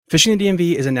Fishing the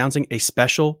DMV is announcing a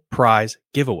special prize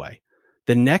giveaway.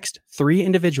 The next 3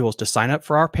 individuals to sign up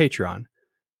for our Patreon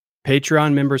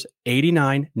members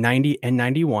 89, 90, and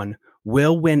 91,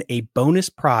 will win a bonus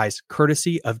prize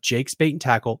courtesy of Jake's Bait and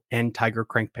Tackle and Tiger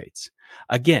Crankbaits.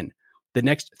 Again, the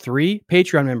next 3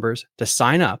 Patreon members to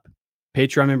sign up,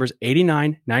 Patreon members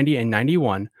 89, 90, and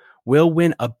 91, will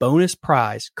win a bonus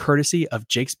prize courtesy of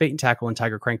Jake's Bait and Tackle and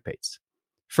Tiger Crankbaits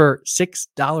for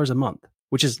 $6 a month,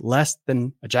 which is less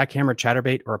than a jackhammer,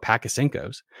 chatterbait, or a pack of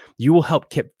Cincos. You will help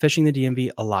keep Fishing the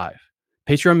DMV alive.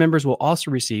 Patreon members will also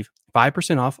receive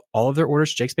 5% off all of their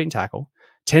orders to Jake's Bait and Tackle,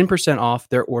 10% off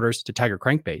their orders to Tiger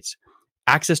Crankbaits,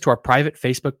 access to our private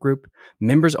Facebook group,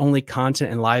 members-only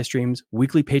content and live streams,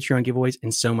 weekly Patreon giveaways,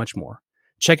 and so much more.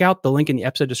 Check out the link in the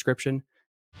episode description.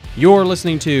 You're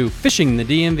listening to Fishing the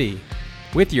DMV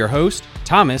with your host,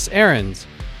 Thomas Ahrens.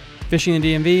 Fishing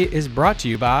the DMV is brought to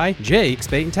you by Jake's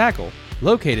Bait and Tackle,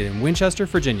 located in Winchester,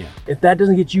 Virginia. If that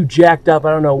doesn't get you jacked up,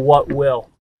 I don't know what will.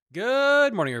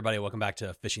 Good morning, everybody. Welcome back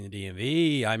to Fishing the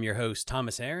DMV. I'm your host,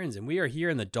 Thomas Ahrens, and we are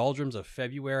here in the doldrums of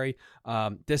February.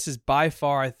 This is by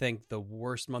far, I think, the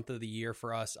worst month of the year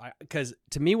for us. Because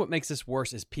to me, what makes this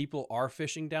worse is people are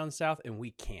fishing down south and we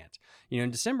can't. You know,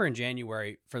 in December and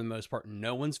January, for the most part,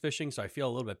 no one's fishing, so I feel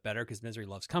a little bit better because misery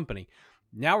loves company.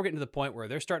 Now we're getting to the point where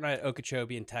they're starting out at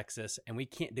Okeechobee in Texas, and we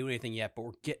can't do anything yet, but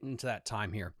we're getting to that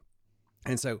time here.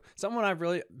 And so something I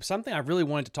really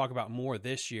wanted to talk about more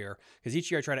this year, because each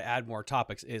year I try to add more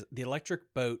topics, is the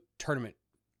electric boat tournament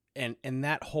and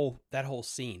that whole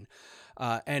scene.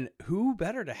 And who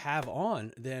better to have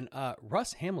on than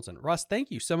Russ Hamilton. Russ, thank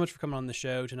you so much for coming on the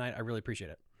show tonight. I really appreciate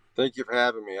it. Thank you for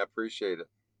having me. I appreciate it.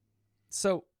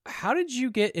 So how did you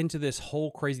get into this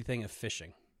whole crazy thing of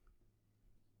fishing?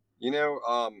 You know,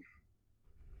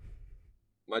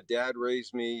 my dad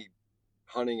raised me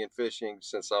hunting and fishing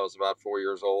since I was about 4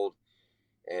 years old,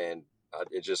 and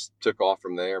it just took off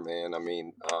from there, man. I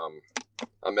mean,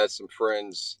 I met some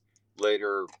friends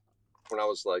later when I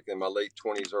was like in my late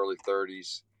 20s, early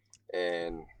 30s,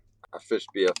 and I fished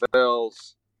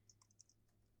BFLs,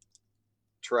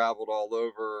 traveled all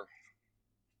over,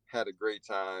 had a great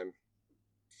time,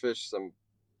 fished some,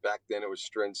 back then it was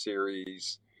Stren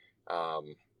Series,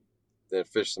 then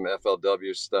fished some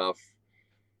FLW stuff,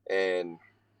 and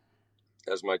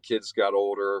as my kids got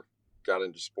older, got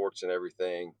into sports and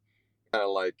everything, kind of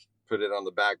like put it on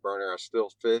the back burner. I still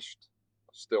fished,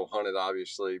 still hunted,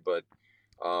 obviously, but,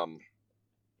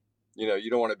 you know,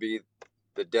 you don't want to be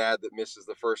the dad that misses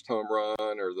the first home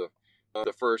run or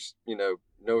the first, you know,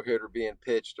 no-hitter being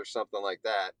pitched or something like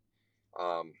that.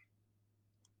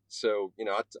 So, you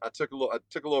know, I took a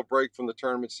little break from the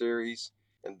tournament series,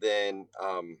 and then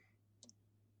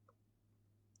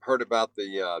heard about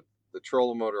the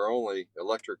trolling motor only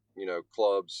electric, you know,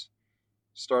 clubs.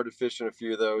 Started fishing a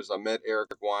few of those. I met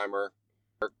Eric Weimer.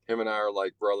 Him and I are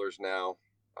like brothers now.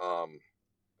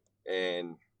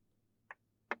 And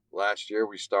last year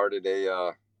we started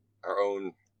our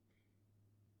own,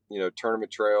 you know,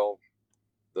 tournament trail,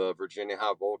 the Virginia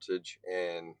High Voltage.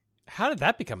 And how did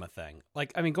that become a thing?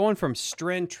 Like, I mean, going from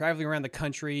Stren, traveling around the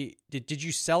country, did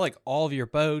you sell like all of your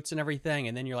boats and everything?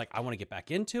 And then you're like, I want to get back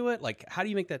into it. Like, how do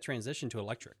you make that transition to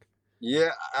electric?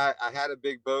 Yeah, I had a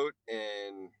big boat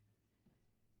and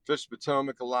fished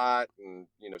Potomac a lot, and,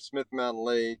 you know, Smith Mountain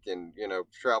Lake, and, you know,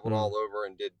 traveled all over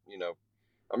and did, you know,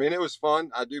 I mean, it was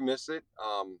fun. I do miss it.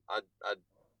 I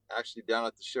actually, down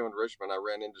at the show in Richmond, I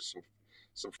ran into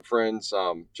some friends,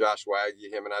 Josh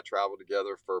Waggy, him and I traveled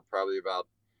together for probably about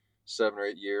 7 or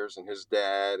 8 years, and his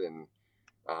dad, and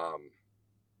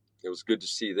it was good to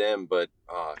see them. But,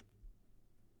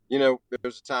 you know,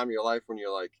 there's a time in your life when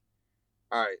you're like,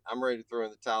 all right, I'm ready to throw in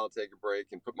the towel and take a break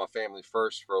and put my family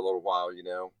first for a little while, you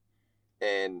know.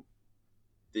 And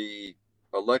the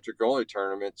electric only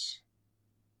tournaments,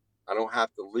 I don't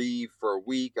have to leave for a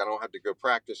week. I don't have to go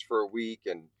practice for a week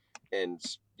and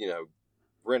you know,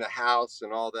 rent a house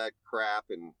and all that crap.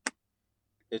 And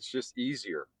it's just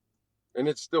easier. And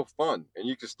it's still fun. And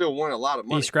you can still win a lot of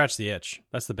money. You scratch the itch.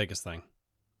 That's the biggest thing.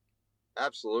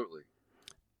 Absolutely.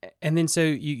 And then so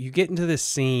you get into this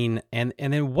scene, and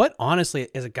then what, honestly,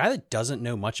 as a guy that doesn't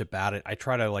know much about it, I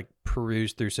try to like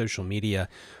peruse through social media.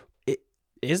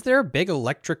 Is there a big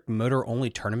electric motor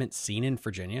only tournament scene in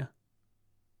Virginia?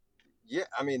 Yeah,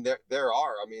 I mean, there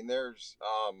are. I mean, there's,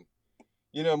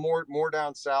 you know, more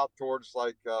down south towards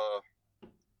like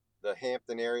the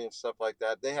Hampton area and stuff like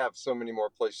that. They have so many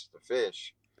more places to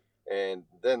fish. And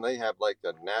then they have like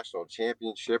a national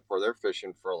championship where they're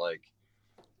fishing for like,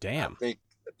 damn.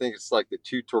 I think it's like the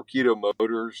 2 torpedo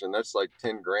motors, and that's like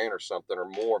 10 grand or something or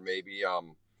more, maybe.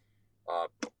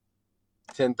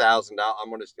 $10,000.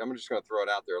 I'm just gonna throw it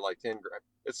out there, like 10 grand.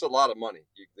 It's a lot of money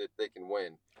that they can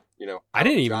win. I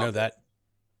didn't even know that.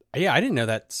 Yeah, I didn't know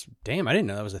that. Damn, I didn't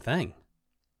know that was a thing.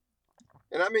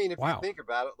 And I mean, if Wow. you think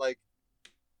about it, like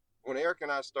when Eric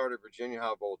and I started Virginia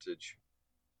High Voltage,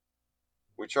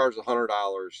 we charged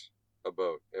 $100 a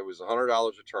boat. It was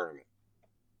 $100 a tournament.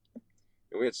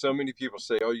 And we had so many people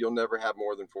say, "Oh, you'll never have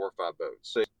more than 4 or 5 boats."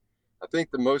 So I think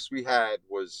the most we had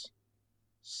was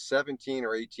 17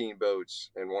 or 18 boats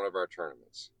in one of our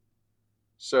tournaments.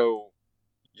 So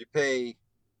you pay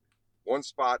one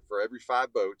spot for every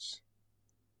 5 boats.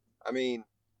 I mean,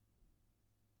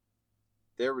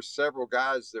 there were several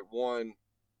guys that won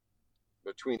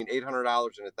between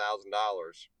 $800 and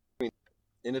 $1,000.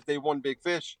 And if they won big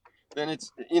fish, then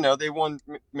it's, they won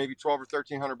maybe 12 or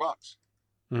 1,300 bucks.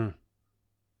 Mm.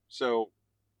 So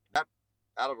that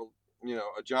out of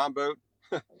a John boat,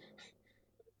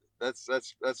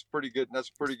 that's pretty good. That's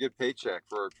a pretty good paycheck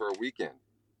for a weekend.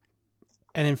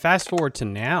 And then fast forward to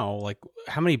now, like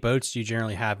how many boats do you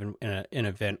generally have in an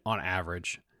event on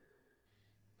average?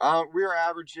 We're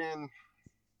averaging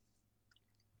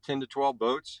 10 to 12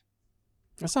 boats.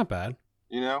 That's not bad.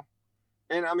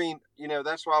 And I mean,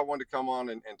 that's why I wanted to come on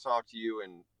and talk to you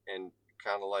and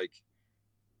kind of like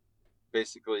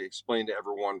basically explain to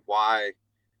everyone why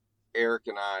Eric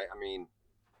and I mean,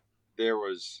 there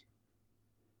was,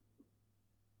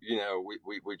 we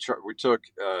took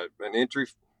an entry,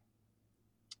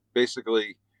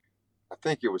 basically, I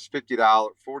think it was $50, $40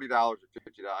 or $50.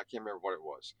 I can't remember what it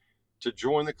was, to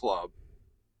join the club.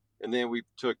 And then we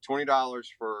took $20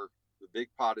 for the big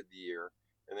pot of the year.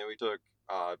 And then we took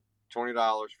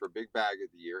 $20 for big bag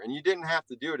of the year. And you didn't have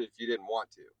to do it if you didn't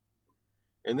want to.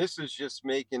 And this is just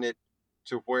making it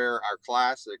to where our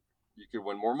classic, you could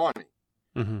win more money.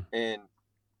 Mm-hmm. And,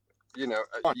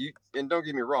 and don't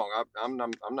get me wrong, I'm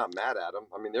not mad at them.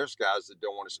 I mean, there's guys that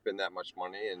don't want to spend that much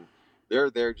money, and they're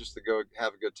there just to go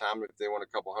have a good time. If they want a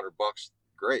couple $100,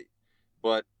 great.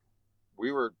 But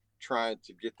we were trying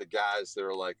to get the guys that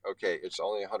are like, okay, it's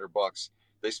only $100.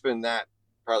 They spend that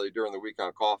probably during the week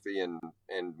on coffee and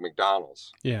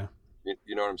McDonald's. Yeah.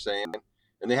 You know what I'm saying?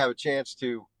 And they have a chance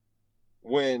to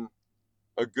win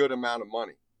a good amount of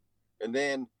money. And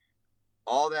then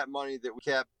all that money that we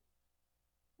kept,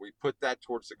 we put that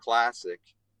towards the classic,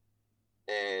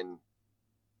 and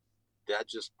that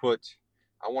just put,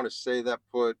 I want to say that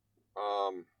put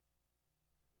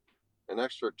an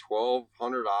extra $1,200.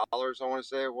 I want to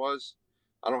say it was.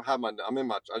 I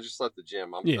just left the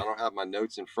gym. I don't have my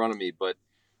notes in front of me, but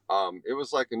it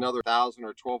was like another $1,000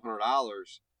 or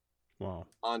 $1,200. Wow.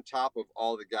 On top of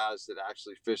all the guys that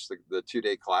actually fished the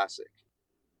 2-day classic.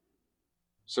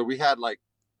 So we had like,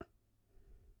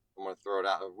 I'm going to throw it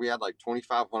out. We had like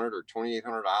 $2,500 or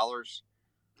 $2,800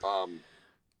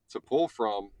 to pull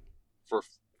from for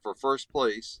first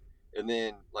place. And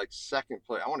then like second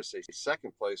place, I want to say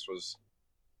second place was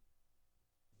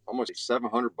almost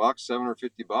 $700,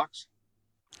 $750.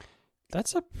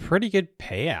 That's a pretty good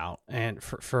payout. And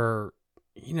for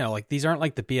like these aren't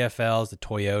like the BFLs, the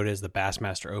Toyotas, the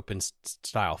Bassmaster Open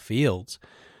style fields.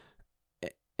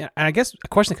 And I guess a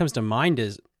question that comes to mind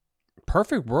is,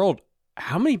 perfect world,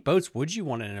 how many boats would you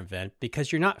want in an event?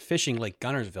 Because you're not fishing Lake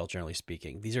Gunnersville, generally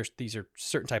speaking. These are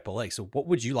certain type of lakes. So what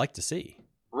would you like to see?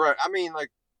 Right. I mean, like,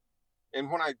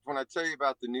 and when I tell you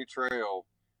about the new trail,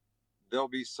 there'll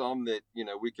be some that,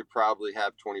 we could probably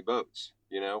have 20 boats,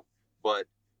 but,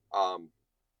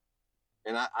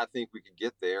 and I think we could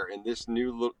get there. And this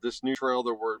new trail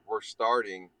that we're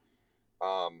starting,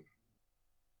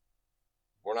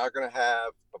 we're not going to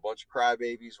have a bunch of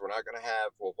crybabies. We're not going to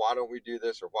have, well, why don't we do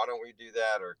this or why don't we do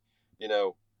that? Or,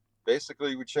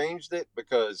 basically we changed it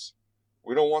because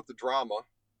we don't want the drama,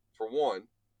 for one.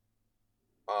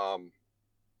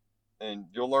 And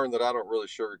you'll learn that I don't really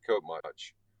sugarcoat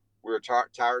much. We were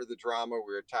tired of the drama.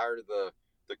 We were tired of the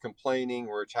complaining.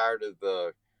 We were tired of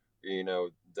the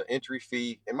entry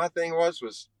fee. And my thing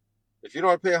was if you don't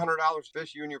want to pay $100 to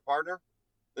fish, you and your partner,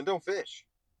 then don't fish.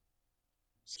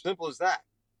 Simple as that,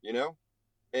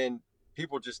 and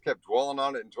people just kept dwelling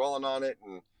on it.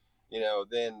 And,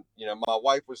 then, my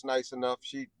wife was nice enough.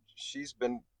 She's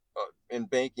been in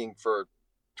banking for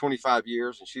 25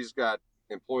 years, and she's got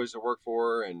employees that work for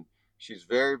her, and she's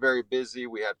very, very busy.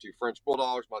 We have 2 French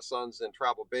Bulldogs. My son's in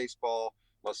travel baseball.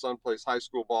 My son plays high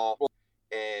school ball.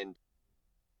 And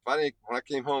when I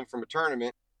came home from a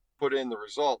tournament, put in the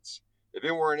results. If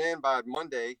it weren't in by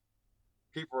Monday,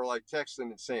 people were like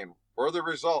texting and saying, "Where are the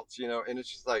results?" And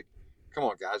it's just like, come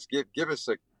on, guys, give us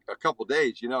a couple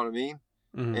days. You know what I mean?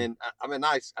 Mm-hmm. And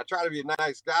I try to be a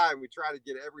nice guy, and we try to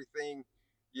get everything,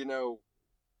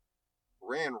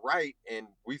 ran right, and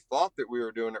we thought that we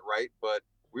were doing it right, but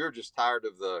we were just tired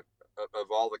of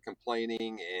all the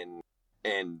complaining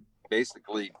and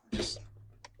basically just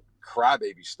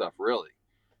crybaby stuff, really.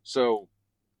 So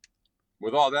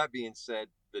with all that being said,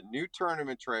 the new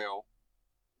tournament trail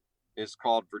is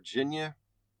called Virginia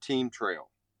Team Trail.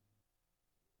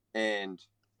 And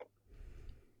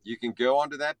you can go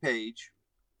onto that page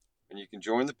and you can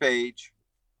join the page,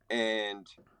 and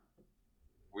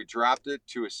we dropped it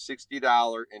to a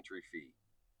 $60 entry fee.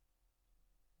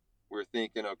 We're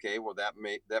thinking, okay, well that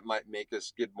might make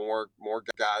us get more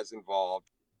guys involved,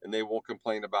 and they won't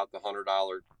complain about the $100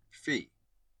 fee.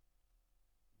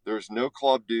 There's no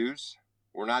club dues.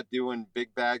 We're not doing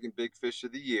big bag and big fish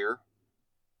of the year.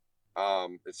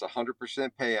 It's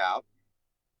 100% payout.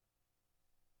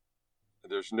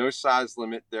 There's no size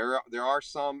limit. There are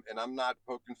some, and I'm not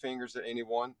poking fingers at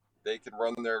anyone. They can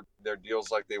run their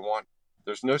deals like they want.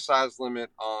 There's no size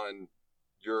limit on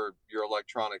your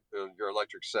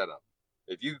electric setup.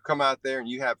 If you come out there and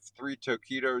you have 3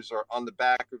 Tokitos or on the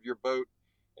back of your boat,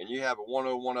 and you have a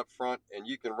 101 up front, and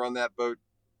you can run that boat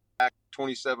back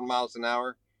 27 miles an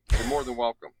hour, you're more than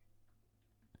welcome.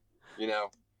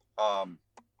 Some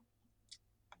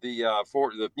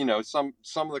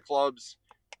of the clubs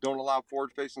don't allow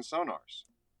forward-facing sonars.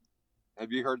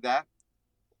 Have you heard that?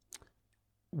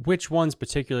 Which ones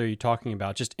particular are you talking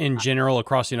about? Just in general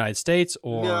across the United States,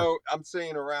 or no? I'm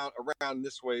saying around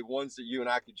this way, ones that you and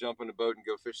I could jump in a boat and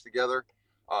go fish together.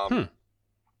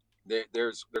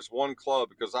 There's one club,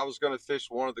 because I was going to fish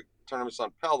one of the tournaments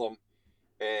on Pelham,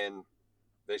 and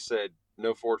they said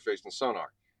no forward-facing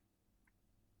sonar.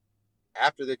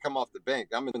 After they come off the bank,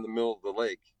 I'm in the middle of the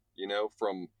lake,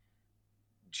 from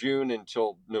June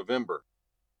until November.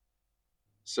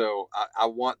 So I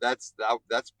want that's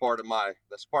part of my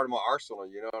arsenal,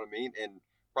 you know what I mean? And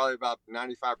probably about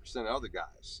 95% of other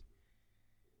guys.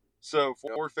 So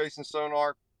forward facing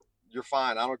sonar, you're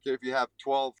fine. I don't care if you have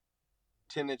 12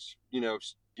 10-inch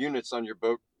units on your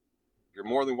boat, you're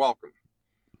more than welcome.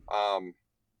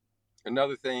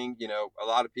 Another thing, a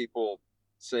lot of people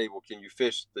say, well, can you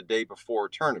fish the day before a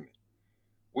tournament?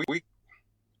 We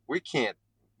can't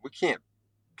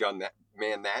gun that,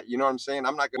 man, that, you know what I'm saying?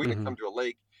 I'm not going to come to a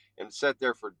lake and sit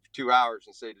there for 2 hours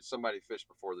and say, did somebody fish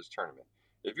before this tournament?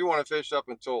 If you want to fish up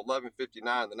until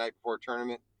 11:59 the night before a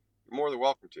tournament, you're more than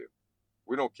welcome to.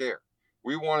 We don't care.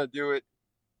 We want to do it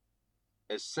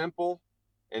as simple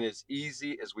and as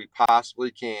easy as we possibly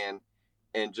can,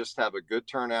 and just have a good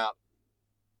turnout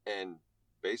and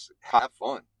basically have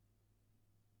fun.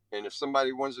 And if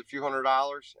somebody wins a few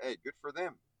 $100, hey, good for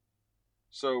them.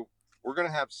 So we're going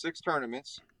to have 6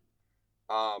 tournaments.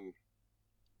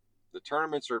 The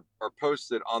tournaments are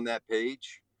posted on that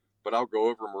page, but I'll go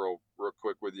over them real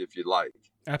quick with you if you'd like.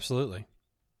 Absolutely.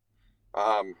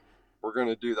 We're going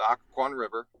to do the Occoquan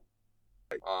River,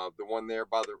 the one there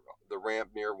by the ramp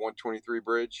near 123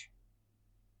 Bridge.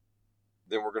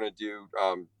 Then we're going to do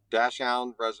Dash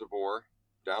Hound Reservoir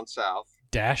down south.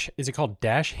 Is it called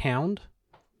Dash Hound?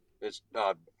 It's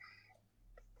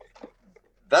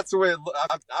that's the way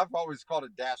I've always called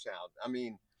it, Dash Hound. I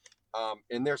mean,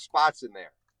 and there's spots in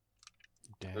there.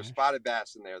 There's spotted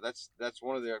bass in there. That's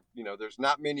one of the, there's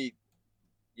not many,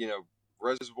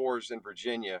 reservoirs in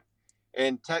Virginia,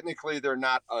 and technically they're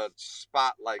not a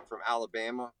spot like from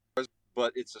Alabama,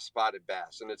 but it's a spotted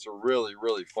bass, and it's a really,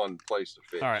 really fun place to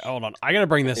fish. All right, hold on. I got to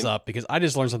bring this up because I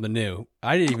just learned something new.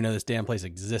 I didn't even know this damn place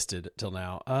existed till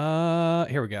now.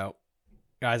 Here we go.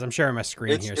 Guys, I'm sharing my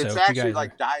screen here. It's so actually you guys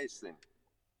like Diascund.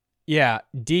 Yeah,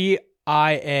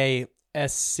 Diascund.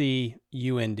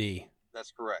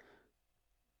 That's correct.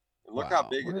 And look how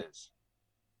big it is.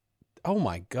 Oh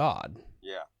my God.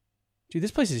 Yeah. Dude,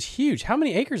 this place is huge. How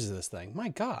many acres is this thing? My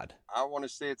God. I want to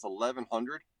say it's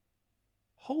 1,100.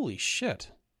 Holy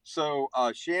shit. So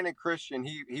Shannon Christian,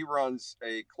 he runs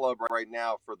a club right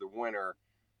now for the winter,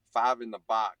 5 in the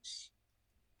Box.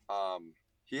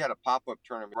 He had a pop-up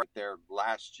tournament right there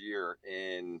last year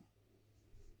it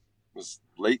was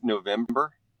late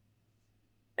November,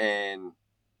 and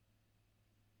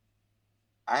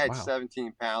I had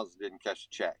 17 pounds and didn't catch a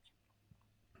check.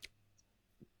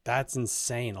 That's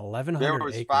insane.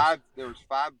 1,100 acres. There was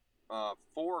 4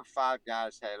 or 5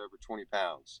 guys had over 20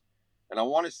 pounds. And I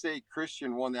want to say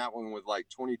Christian won that one with like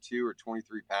 22 or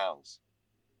 23 pounds.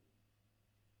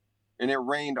 And it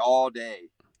rained all day.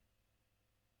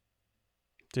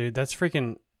 Dude, that's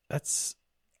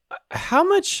how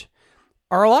much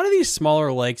are a lot of these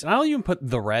smaller lakes, and I'll even put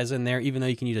the res in there, even though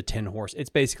you can use a 10 horse. It's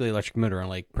basically electric motor on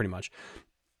lake, pretty much.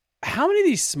 How many of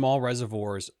these small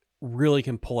reservoirs really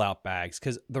can pull out bags?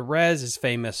 Because the res is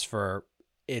famous for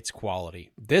it's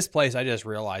quality. This place, I just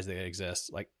realized that it exists.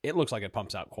 Like, it looks like it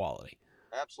pumps out quality.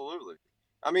 Absolutely.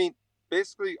 I mean,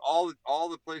 basically all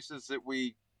the places that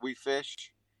we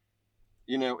fish,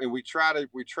 you know, and we try to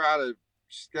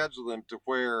schedule them to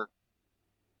where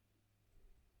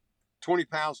 20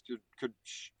 pounds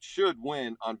should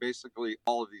win on basically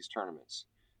all of these tournaments.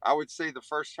 I would say the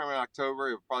first tournament in October,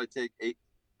 it would probably take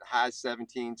high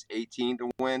 17s, 18 to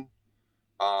win.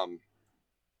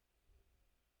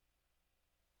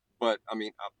 But I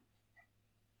mean,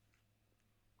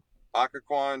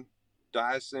 Occoquan,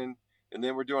 Dyson, and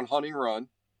then we're doing Hunting Run.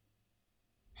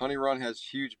 Hunting Run has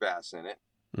huge bass in it.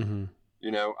 Mm-hmm. You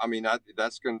know, I mean, that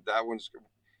one's,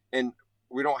 and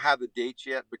we don't have the dates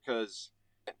yet because,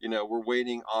 you know, we're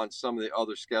waiting on some of the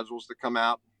other schedules to come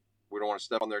out. We don't want to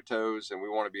step on their toes, and we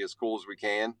want to be as cool as we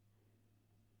can.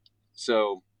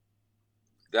 So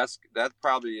that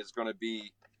probably is going to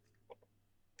be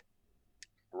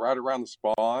right around the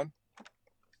spawn,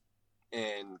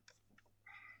 and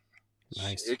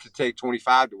nice. It could take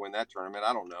 25 to win that tournament.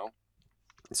 I don't know.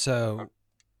 So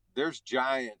there's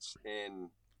giants in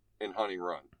Hunting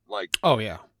Run, like, oh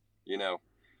yeah, you know,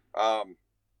 and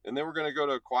then we're going to go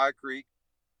to Quiet Creek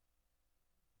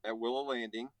at Willow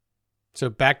Landing. So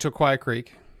back to Quiet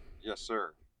Creek. Yes,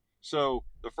 sir. So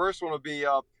the first one will be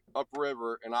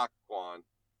upriver in Occoquan,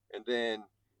 and then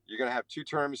you're going to have 2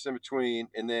 tournaments in between,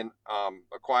 and then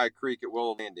a Quiet Creek at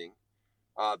Willow Landing.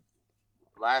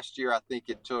 Last year, I think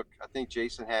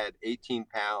Jason had 18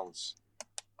 pounds.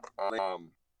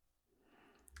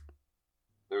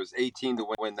 There was 18 to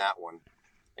win that one,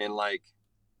 and like,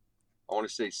 I want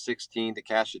to say 16 to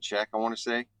cash a check. I want to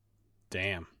say.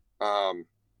 Damn. And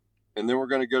then we're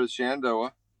going to go to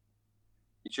Shenandoah,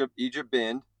 Egypt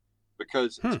Bend,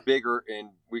 because it's bigger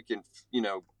and we can, you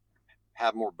know,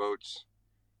 have more boats,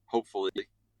 hopefully.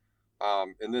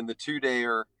 And then the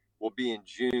 2-dayer will be in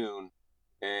June,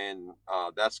 and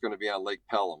that's going to be on Lake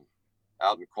Pelham,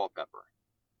 out in Culpeper.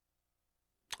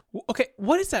 Okay,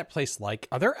 what is that place like?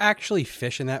 Are there actually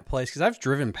fish in that place? Because I've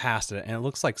driven past it, and it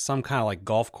looks like some kind of like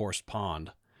golf course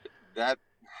pond. That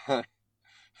the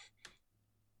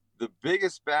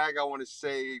biggest bag, I want to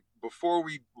say, before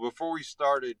we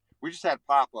started, we just had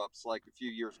pop-ups like a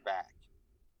few years back.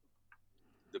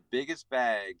 The biggest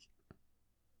bag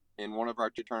in one of our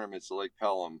 2 tournaments at Lake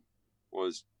Pelham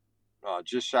was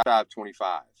just shy of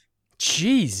 25.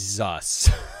 Jesus.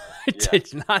 I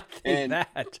did not think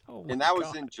that. Oh my that God.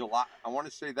 was in July. I want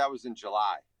to say that was in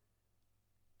July.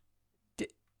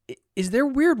 Is there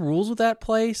weird rules with that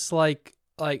place? Like,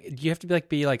 do you have to do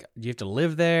you have to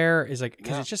live there? Is like,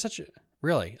 because it's just such a,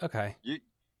 really? Okay. You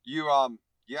have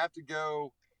to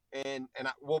go and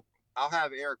I'll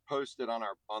have Eric post it on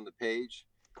the page.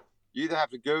 You either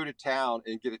have to go to town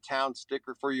and get a town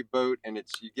sticker for your boat, and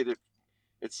it's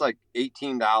like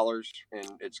 $18,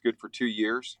 and it's good for 2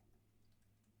 years.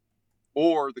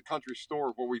 Or the country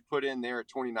store where we put in there at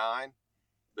 29,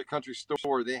 the country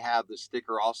store, they have the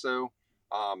sticker also.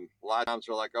 A lot of times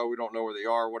they're like, oh, we don't know where they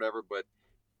are or whatever, but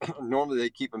normally they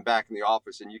keep them back in the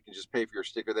office, and you can just pay for your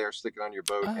sticker there, stick it on your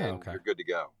boat, and you're good to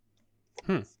go.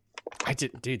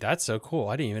 Dude, that's so cool.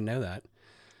 I didn't even know that.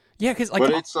 Yeah, because like,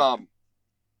 but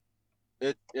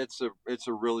it's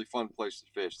a really fun place to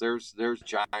fish. There's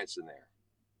giants in there.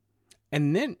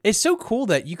 And then it's so cool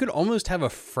that you could almost have a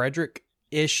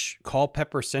Frederick-ish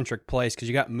Culpeper centric place, because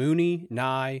you got Mooney,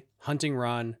 Nye, Hunting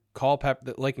Run,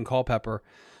 Culpeper, Lake and Culpeper.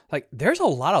 Like, there's a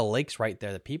lot of lakes right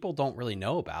there that people don't really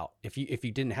know about if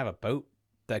you didn't have a boat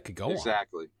that could go on.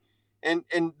 Exactly. And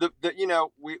the you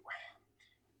know,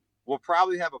 we'll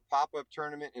probably have a pop-up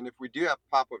tournament, and if we do have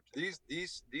pop-up, these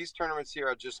tournaments here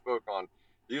I just spoke on,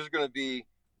 these are going to be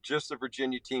just the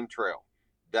Virginia Team Trail.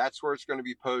 That's where it's going to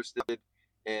be posted.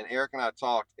 And Eric and I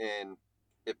talked, and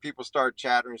if people start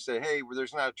chattering and say, hey, well,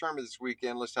 there's not a tournament this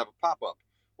weekend, let's have a pop-up,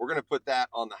 we're going to put that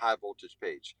on the high voltage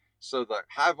page. So the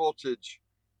high voltage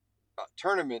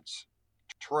tournaments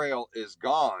trail is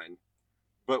gone,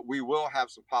 but we will have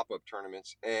some pop-up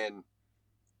tournaments. And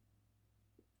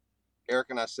Eric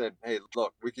and I said, hey,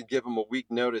 look, we could give them a week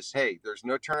notice. Hey, there's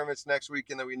no tournaments next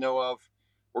weekend that we know of.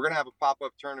 We're going to have a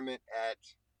pop-up tournament at,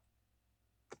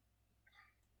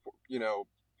 you know,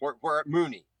 we're at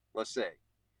Mooney, let's say.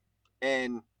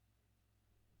 And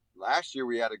last year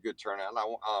we had a good turnout.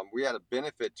 We had a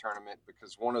benefit tournament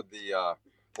because one of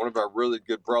our really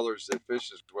good brothers that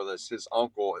fishes with us, his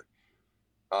uncle,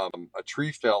 a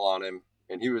tree fell on him,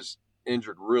 and he was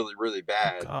injured really, really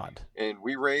bad. Oh, God. And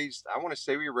we raised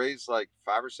like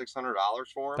 $500 or $600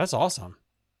 for him. That's awesome.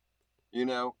 You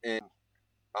know, and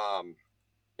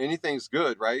anything's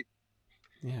good, right?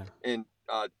 Yeah. And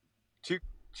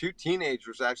two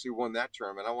teenagers actually won that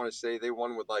tournament. I want to say they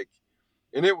won with like,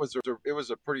 and it was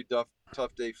a pretty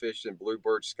tough day fishing,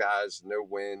 bluebird skies, no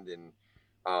wind, and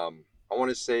I want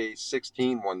to say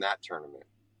 16 won that tournament.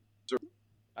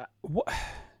 What?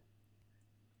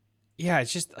 Yeah,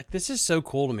 it's just like this is so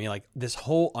cool to me. Like this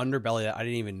whole underbelly that I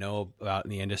didn't even know about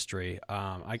in the industry.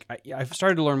 I've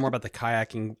started to learn more about the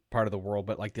kayaking part of the world,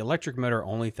 but like the electric motor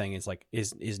only thing is like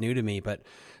is new to me. But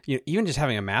you know, even just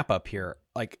having a map up here,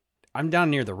 like I'm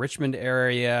down near the Richmond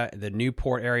area, the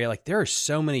Newport area. Like there are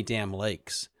so many damn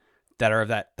lakes that are of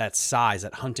that size,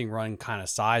 that hunting run kind of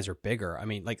size or bigger. I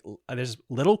mean, like there's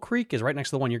Little Creek is right next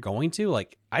to the one you're going to.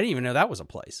 Like I didn't even know that was a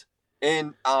place.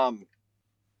 And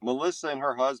Melissa and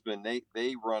her husband,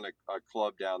 they run a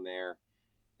club down there,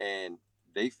 and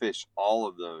they fish all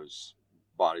of those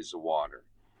bodies of water.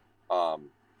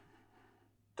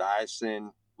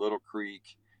 Dyson, Little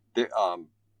Creek.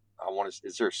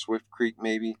 Is there Swift Creek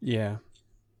maybe? Yeah.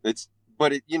 But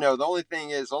the only thing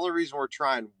is, the only reason we're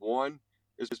trying one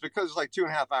is because it's like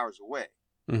 2.5 hours away.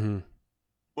 Mm-hmm.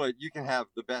 But you can have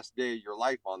the best day of your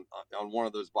life on one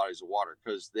of those bodies of water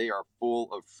because they are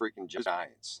full of freaking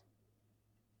giants.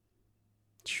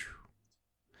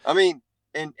 I mean,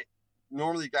 and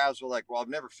normally guys are like, well, I've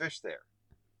never fished there.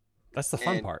 That's the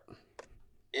fun part.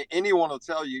 Anyone will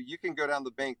tell you, you can go down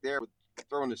the bank there with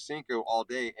throwing a Cinco all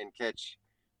day and catch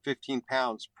 15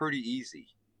 pounds pretty easy.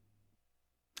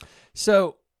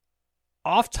 So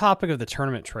off topic of the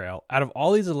tournament trail, out of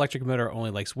all these electric motor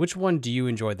only lakes, which one do you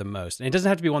enjoy the most? And it doesn't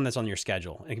have to be one that's on your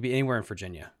schedule. It could be anywhere in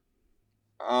Virginia.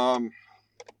 I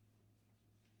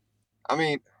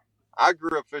mean, I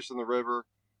grew up fishing the river.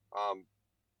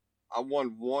 I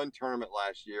won one tournament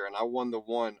last year, and I won the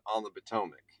one on the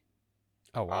Potomac.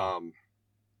 Oh wow!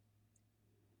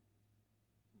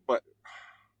 But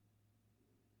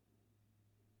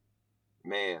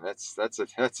man, that's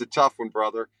a tough one,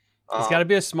 brother. It's got to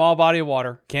be a small body of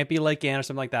water. Can't be Lake Ann or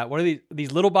something like that. What are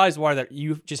these little bodies of water that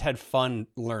you just had fun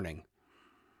learning?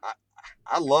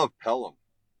 I love Pelham.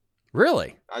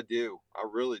 Really? I do. I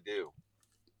really do.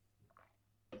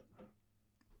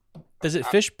 Does it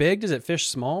fish big? Does it fish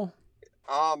small?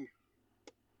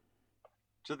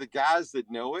 To the guys that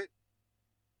know it,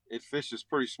 it fishes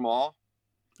pretty small.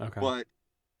 Okay. But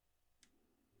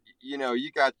you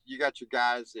got your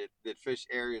guys that fish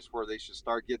areas where they should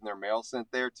start getting their mail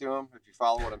sent there to them, if you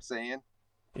follow what I'm saying.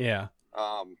 Yeah.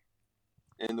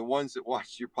 And the ones that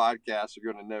watch your podcast are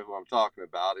going to know who I'm talking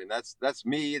about. And that's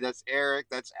me, that's Eric,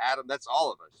 that's Adam, that's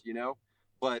all of us,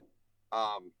 But,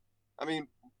 I mean,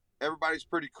 everybody's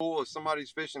pretty cool. If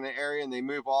somebody's fishing the area and they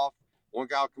move off, one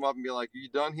guy will come up and be like, "Are you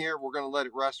done here? We're going to let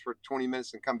it rest for 20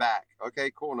 minutes and come back." Okay,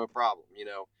 cool. No problem.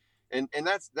 And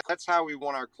that's how we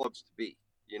want our clubs to be.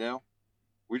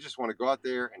 We just want to go out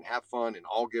there and have fun and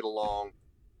all get along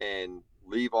and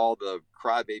leave all the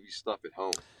crybaby stuff at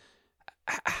home.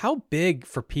 How big,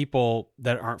 for people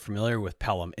that aren't familiar with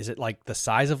Pelham, is it like the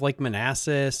size of Lake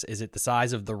Manassas? Is it the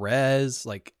size of the Res?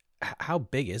 Like, how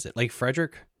big is it? Lake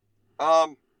Frederick?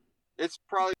 It's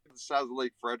probably the size of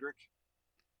Lake Frederick.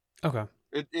 Okay.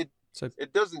 It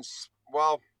doesn't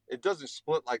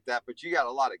split like that, but you got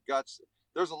a lot of guts.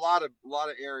 There's a lot of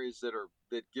areas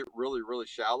that get really, really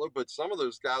shallow, but some of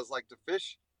those guys like to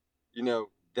fish,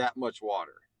 that much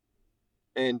water.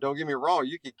 And don't get me wrong,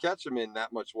 you could catch them in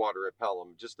that much water at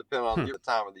Pelham, just depending on the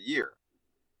time of the year.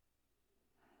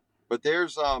 But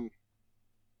there's 10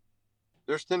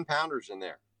 pounders in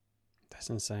there. That's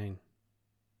insane.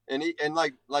 And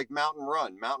like Mountain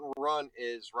Run. Mountain Run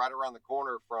is right around the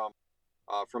corner from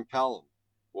Pelham.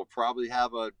 We'll probably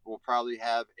have a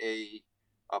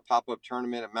pop-up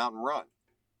tournament at Mountain Run.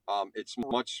 It's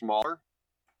much smaller,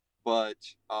 but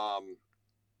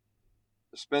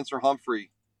Spencer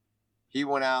Humphrey, he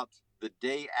went out the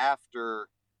day after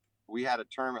we had a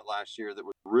tournament last year that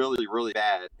was really, really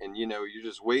bad. And, you're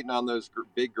just waiting on those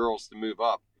big girls to move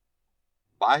up.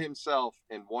 By himself,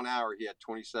 in 1 hour, he had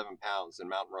 27 pounds in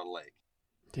Mountain Run Lake.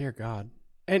 Dear God.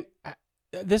 And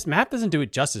this map doesn't do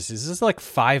it justice. Is this like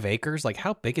 5 acres? Like,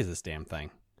 how big is this damn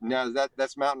thing? No,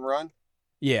 that's Mountain Run?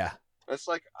 Yeah. That's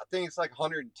I think it's like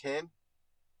 110. All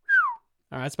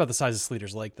right, that's about the size of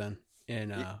Sleater's Lake then.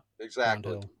 Exactly. Round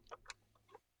Hill.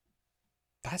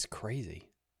 That's crazy.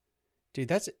 Dude,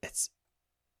 that's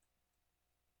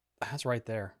right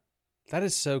there. That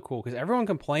is so cool, because everyone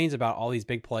complains about all these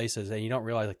big places, and you don't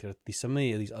realize like there's so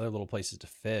many of these other little places to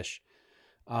fish.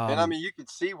 And I mean, you could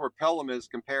see where Pelham is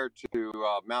compared to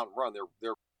Mountain Run.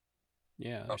 They're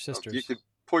sisters. You could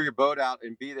pull your boat out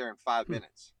and be there in 5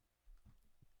 minutes.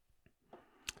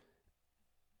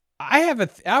 I've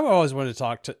always wanted to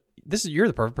talk to you're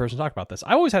the perfect person to talk about this.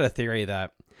 I always had a theory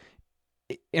that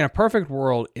in a perfect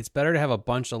world, it's better to have a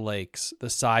bunch of lakes the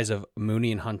size of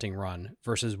Mooney and Hunting Run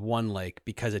versus one lake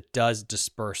because it does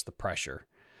disperse the pressure.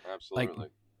 Absolutely. Like,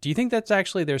 do you think that's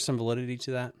actually, there's some validity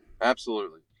to that?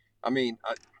 Absolutely. I mean,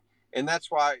 and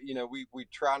that's why, we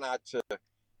try not to,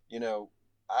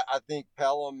 I think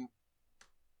Pelham,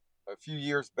 a few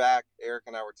years back, Eric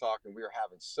and I were talking, we were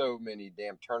having so many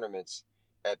damn tournaments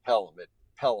at Pelham,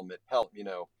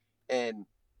 and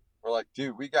we're like,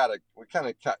 dude, we kind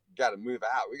of got to move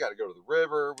out. We got to go to the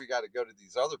river. We got to go to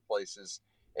these other places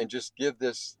and just give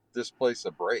this place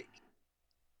a break.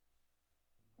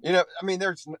 I mean,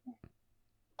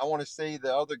 I want to say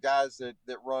the other guys that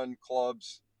run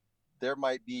clubs, there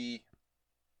might be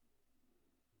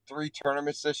 3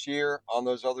 tournaments this year on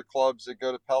those other clubs that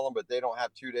go to Pelham, but they don't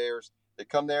have 2-dayers. They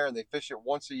come there and they fish it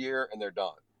once a year and they're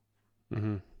done.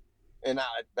 Mm-hmm. And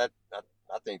I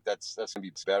think that's going to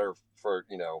be better for,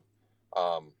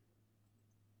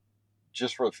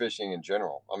 just for fishing in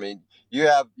general. I mean, you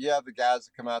have the guys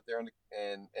that come out there and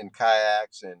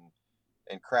kayaks and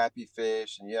crappie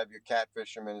fish, and you have your cat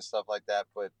fishermen and stuff like that,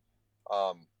 but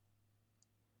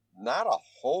not a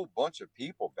whole bunch of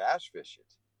people bass fish it.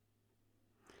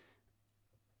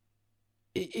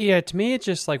 Yeah, to me, it's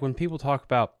just like when people talk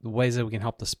about the ways that we can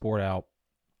help the sport out,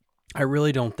 I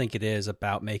really don't think it is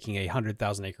about making a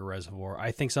 100,000 acre reservoir.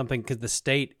 I think something, because the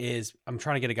state is, I'm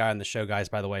trying to get a guy on the show, guys,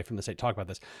 by the way, from the state to talk about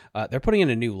this. They're putting in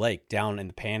a new lake down in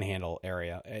the Panhandle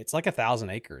area. It's like 1,000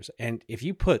 acres. And if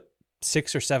you put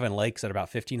 6 or 7 lakes at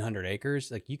about 1,500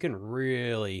 acres, like you can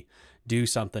really do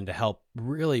something to help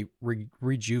really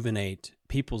rejuvenate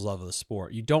people's love of the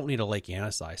sport. You don't need a Lake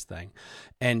Anna size thing.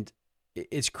 And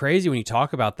it's crazy when you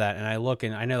talk about that. And I look,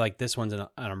 and I know like this one's on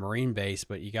a marine base,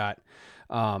 but you got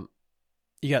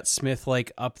Smith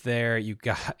Lake up there.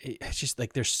 It's just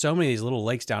like there's so many of these little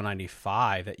lakes down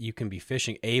 95 that you can be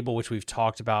fishing. Able, which we've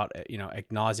talked about, ad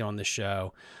nauseum on the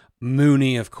show.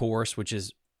 Mooney, of course, which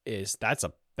is that's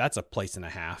a place and a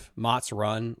half. Mott's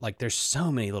Run, like there's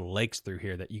so many little lakes through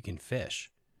here that you can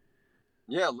fish.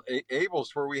 Yeah,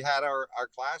 Abel's where we had our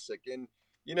classic, and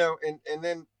and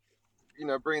then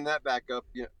bringing that back up,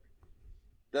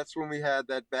 that's when we had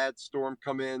that bad storm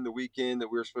come in the weekend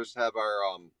that we were supposed to have our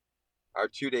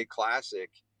 2-day classic,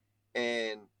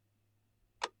 and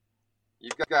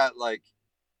you've got like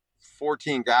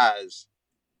 14 guys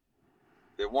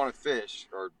that want to fish,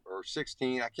 or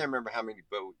 16. I can't remember how many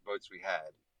boats we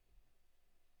had.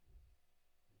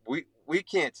 We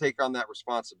can't take on that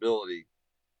responsibility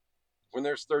when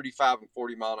there's 35 and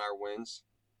 40 mile an hour winds.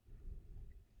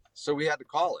 So we had to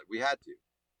call it. We had to.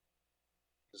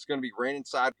 It's going to be raining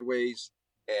sideways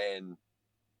and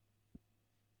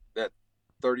that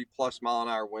 30 plus mile an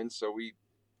hour wind.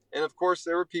 And of course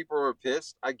there were people who were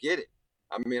pissed. I get it.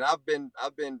 I mean, I've been,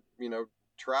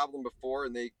 traveling before,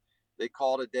 and they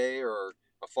called a day or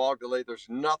a fog delay. There's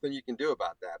nothing you can do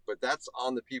about that, but that's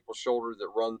on the people's shoulders that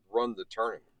run the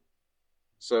tournament.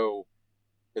 So,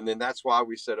 and then that's why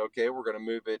we said, okay, we're going to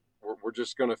move it. We're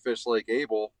just going to fish Lake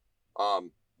Abel,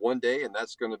 one day, and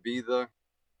that's going to be the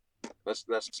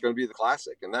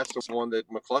classic, and that's the one that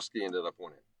McCluskey ended up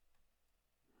winning.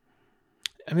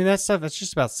 I mean, that stuff, that's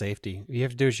just about safety. You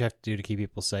have to do what you have to do to keep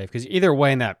people safe, because either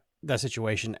way in that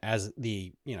situation, as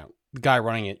the guy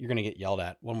running it, you're going to get yelled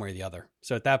at one way or the other.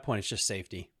 So at that point, it's just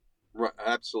safety. Right,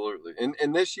 absolutely.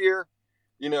 And this year,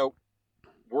 and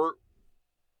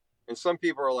some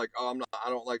people are like, oh, I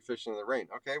don't like fishing in the rain.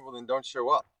 Okay, well then don't show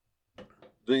up.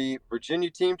 The Virginia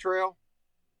Team Trail,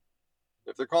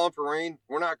 if they're calling for rain,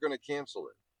 we're not going to cancel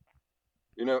it.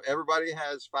 Everybody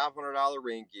has $500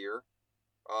 rain gear.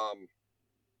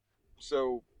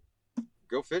 So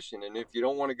go fishing. And if you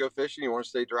don't want to go fishing, you want to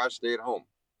stay dry, stay at home.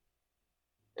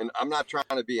 And I'm not trying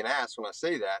to be an ass when I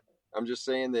say that. I'm just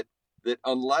saying that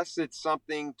unless it's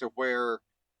something to where,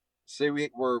 say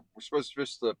we're supposed to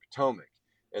fish the Potomac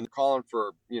and calling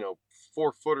for,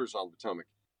 4-footers on Potomac,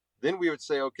 then we would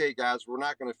say, okay, guys, we're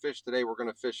not going to fish today. We're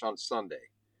going to fish on Sunday.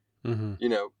 Mm-hmm.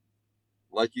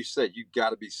 Like you said, you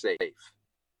got to be safe.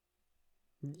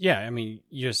 Yeah. I mean,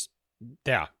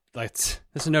 that's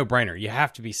a no brainer. You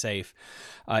have to be safe.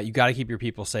 You got to keep your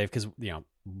people safe, because,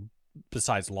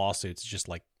 besides lawsuits, it's just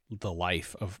like the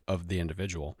life of the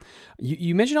individual.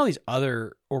 You mentioned all these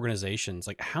other organizations.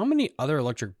 Like, how many other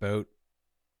electric boat?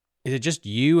 Is it just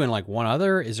you and like one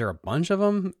other? Is there a bunch of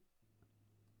them?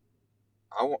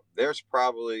 There's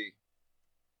probably,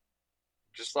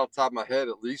 just off the top of my head,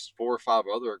 at least 4 or 5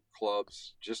 other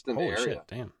clubs just in the area. Shit,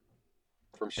 damn.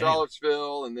 From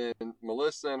Charlottesville, and then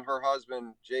Melissa and her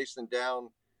husband Jason down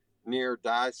near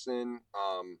Dyson.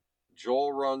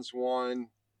 Joel runs one.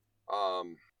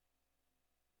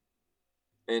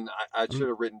 And I should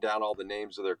have written down all the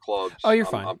names of their clubs. Oh, you're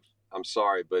fine. I'm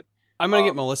sorry, but I'm going to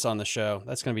get Melissa on the show.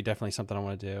 That's going to be definitely something I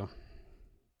want to do.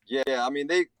 Yeah, I mean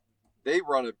they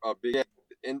run a big,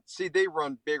 and see, they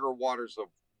run bigger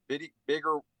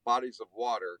bodies of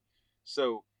water,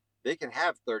 so they can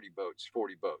have 30 boats,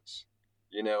 40 boats.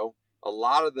 You know, a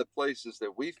lot of the places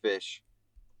that we fish,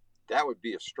 that would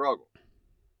be a struggle.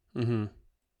 Mm-hmm.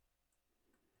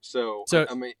 So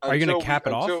I mean, are you going to cap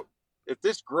it off? If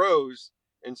this grows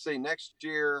and say next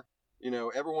year, you know,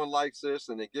 everyone likes this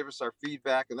and they give us our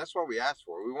feedback, and that's what we ask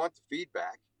for. We want the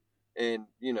feedback, and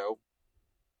you know,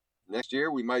 next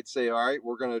year we might say, all right,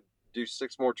 we're going to do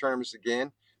 6 more tournaments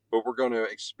again, but we're going to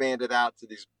expand it out to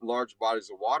these large bodies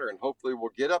of water, and hopefully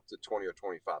we'll get up to 20 or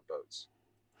 25 boats.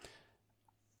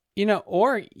 You know,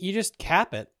 or you just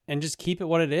cap it and just keep it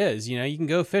what it is. You know, you can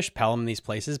go fish Pelham in these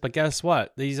places, but guess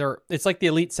what? It's like the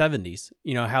Elite 70s,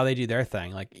 you know, how they do their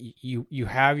thing. Like you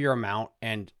have your amount,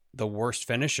 and the worst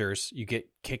finishers, you get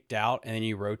kicked out, and then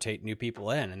you rotate new people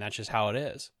in, and that's just how it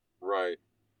is. Right.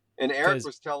 And Eric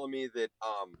was telling me that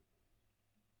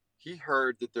he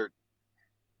heard that they're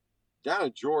down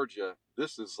in Georgia.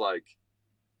 This is like,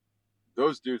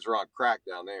 those dudes are on crack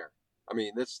down there. I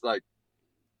mean, it's like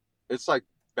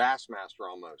Bassmaster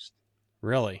almost.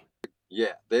 Really?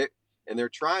 Yeah. They're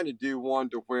trying to do one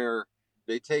to where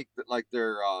they take like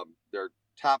their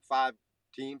top 5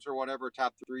 teams or whatever,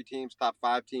 top 3 teams, top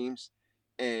 5 teams,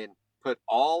 and put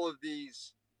all of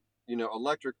these, you know,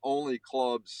 electric only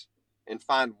clubs and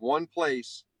find one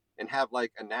place and have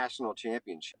like a national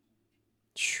championship.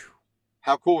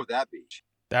 How cool would that be?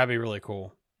 That'd be really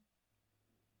cool.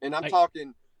 And I'm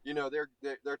talking, you know,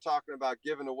 they're talking about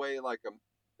giving away like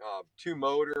 2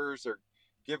 motors, or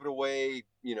giving away,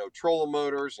 you know, trolling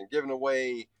motors, and giving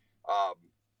away,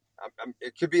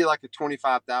 it could be like a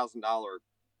 $25,000,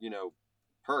 you know,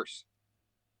 purse.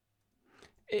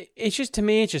 It's just, to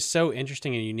me, it's just so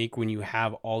interesting and unique when you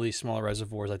have all these smaller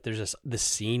reservoirs. Like, there's just the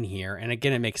scene here. And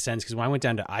again, it makes sense because when I went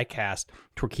down to ICAST,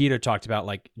 Torquedo talked about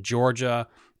like Georgia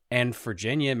and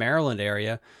Virginia, Maryland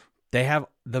area, they have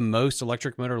the most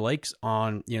electric motor lakes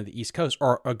on, you know, the East Coast,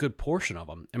 or a good portion of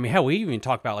them. I mean, hell, we even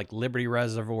talk about like Liberty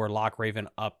Reservoir, Loch Raven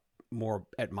up more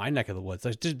at my neck of the woods.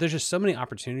 There's just so many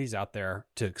opportunities out there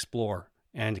to explore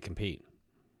and to compete.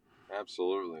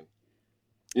 Absolutely.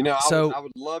 You know, I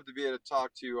would love to be able to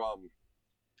talk to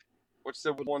what's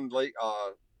the one lake,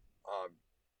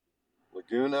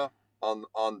 Laguna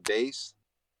on base.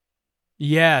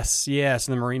 Yes,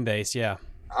 in the Marine base, yeah.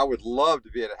 I would love to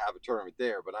be able to have a tournament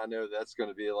there, but I know that's going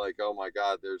to be like, oh my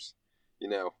God, there's, you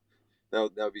know, that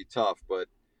would be tough. But,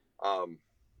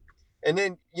 and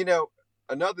then, you know,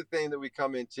 another thing that we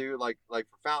come into, like for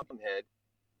Fountainhead,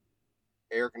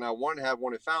 Eric and I want to have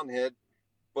one at Fountainhead,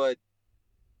 but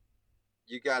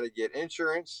you got to get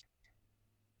insurance,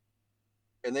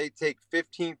 and they take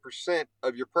 15%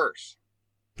 of your purse.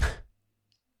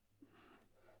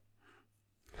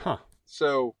 Huh.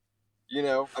 So, you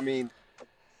know, I mean,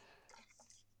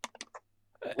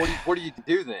 what do you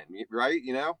do then, right?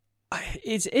 You know,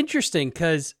 it's interesting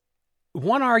because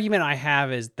one argument I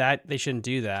have is that they shouldn't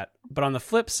do that, but on the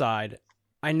flip side,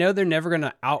 I know they're never going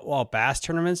to outlaw bass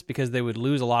tournaments because they would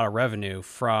lose a lot of revenue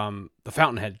from the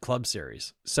Fountainhead Club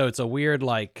Series. So it's a weird,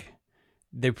 like,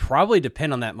 they probably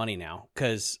depend on that money now.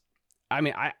 Because, I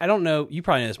mean, I don't know, you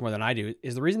probably know this more than I do.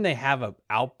 Is the reason they have an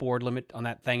outboard limit on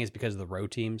that thing is because of the row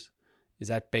teams? Is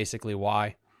that basically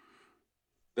why?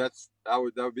 That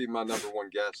would be my number one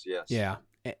guess. Yes. Yeah.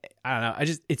 I don't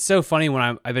know. It's so funny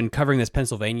when I've been covering this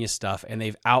Pennsylvania stuff, and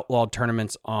they've outlawed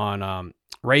tournaments on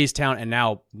Raystown and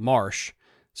now Marsh.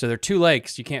 So there are 2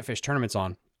 lakes you can't fish tournaments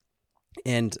on.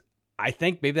 And I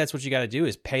think maybe that's what you got to do,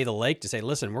 is pay the lake to say,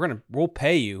 listen, we'll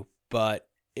pay you, but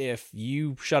if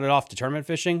you shut it off to tournament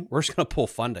fishing, we're just going to pull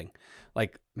funding.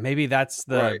 Like, maybe that's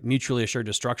the mutually assured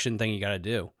destruction thing you got to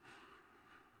do.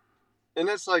 And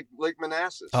it's like Lake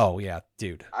Manassas. Oh yeah,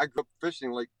 dude. I grew up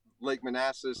fishing Lake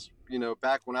Manassas, you know,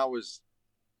 back when I was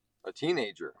a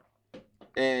teenager.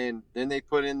 And then they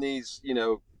put in these, you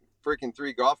know, freaking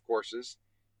 3 golf courses.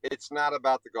 It's not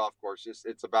about the golf courses.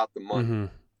 It's about the money. Mm-hmm.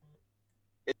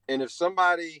 And if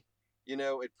somebody, you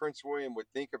know, at Prince William would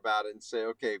think about it and say,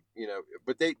 okay, you know,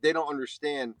 but they don't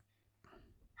understand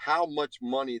how much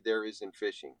money there is in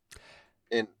fishing.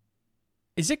 And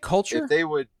is it culture? If they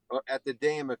would, at the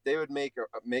dam, if they would make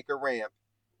a ramp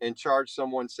and charge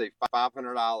someone, say,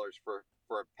 $500 for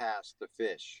a pass to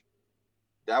fish,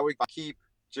 that would keep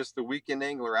just the weekend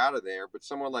angler out of there. But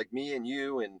someone like me and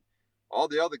you and all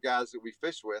the other guys that we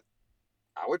fish with,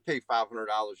 I would pay $500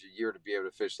 a year to be able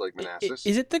to fish Lake Manassas.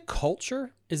 Is it the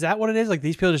culture? Is that what it is? Like,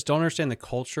 these people just don't understand the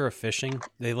culture of fishing?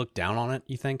 They look down on it,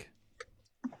 you think?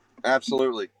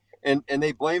 Absolutely. And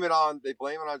they blame it on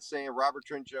saying Robert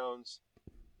Trent Jones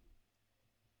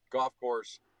golf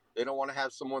course. They don't want to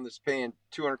have someone that's paying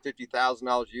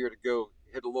 $250,000 a year to go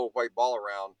hit a little white ball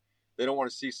around. They don't want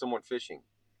to see someone fishing.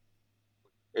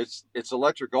 It's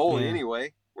electric goalie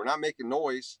anyway. We're not making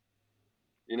noise.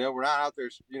 We're not out there,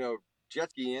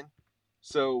 jet skiing.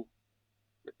 So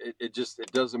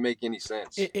it doesn't make any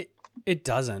sense. It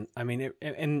doesn't. I mean,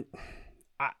 and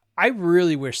I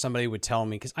really wish somebody would tell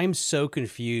me, because I'm so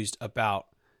confused about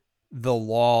the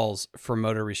laws for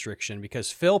motor restriction,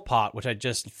 because Philpot, which I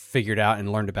just figured out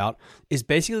and learned about, is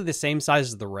basically the same size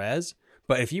as the res.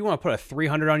 But if you want to put a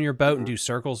 300 on your boat and do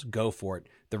circles, go for it.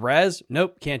 The res,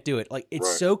 nope, can't do it. Like,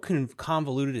 it's so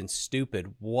convoluted and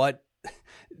stupid.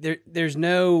 There's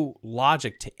no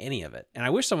logic to any of it. And I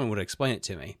wish someone would explain it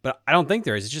to me, but I don't think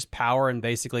there is. It's just power. And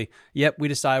basically, yep, we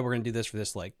decide we're going to do this for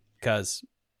this lake because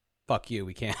fuck you,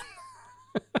 we can't.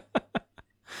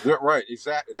 Right,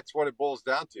 exactly. That's what it boils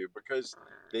down to, because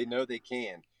they know they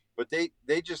can, but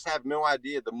they just have no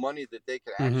idea the money that they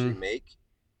could actually make.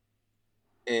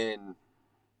 And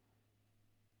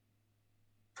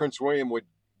Prince William would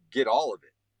get all of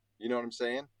it. You know what I'm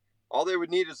saying? All they would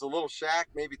need is a little shack,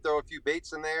 maybe throw a few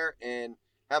baits in there and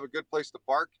have a good place to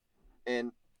park.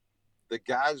 And the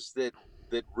guys that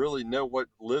really know what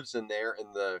lives in there,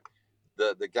 and the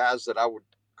guys that I would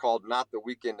call not the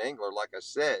weekend angler, like I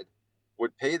said,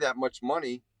 would pay that much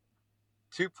money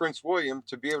to Prince William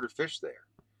to be able to fish there.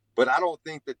 But I don't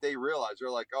think that they realize, they're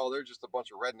like, oh, they're just a bunch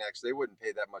of rednecks. They wouldn't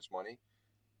pay that much money.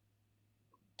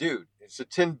 Dude, it's a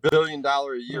 $10 billion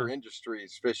a year industry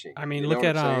is fishing. I mean, look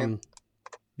at,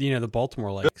 the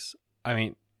Baltimore lakes. I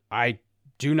mean, I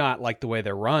do not like the way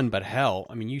they're run, but hell,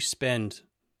 I mean, you spend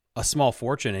a small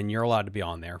fortune and you're allowed to be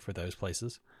on there for those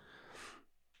places.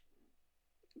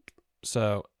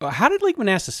 So how did Lake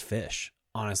Manassas fish?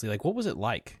 Honestly, like, what was it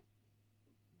like?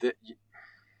 I'm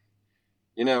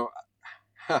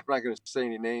not going to say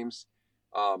any names.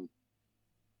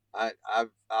 I've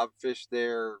fished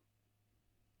there.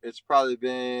 It's probably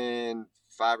been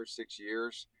 5 or 6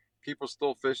 years. People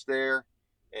still fish there,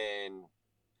 and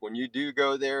when you do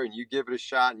go there and you give it a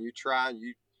shot and you try and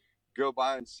you go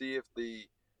by and see if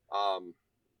and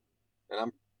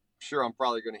I'm sure I'm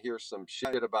probably going to hear some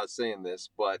shit about saying this,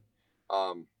 but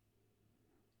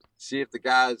see if the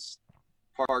guys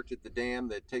parked at the dam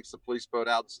that takes the police boat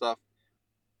out and stuff.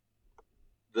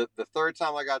 The third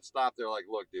time I got stopped, they're like,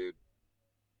 look, dude,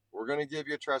 we're going to give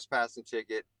you a trespassing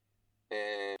ticket,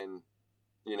 and,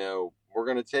 we're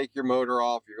going to take your motor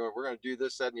off. We're going to do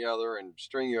this, that, and the other and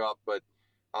string you up. But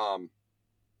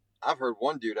I've heard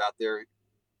one dude out there,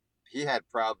 he's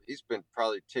been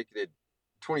probably ticketed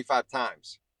 25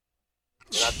 times.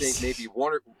 And I think maybe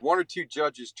one or two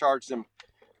judges charged him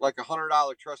like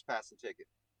 $100 trespassing ticket.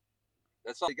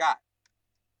 That's all he got.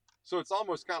 So it's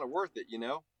almost kind of worth it,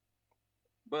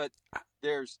 But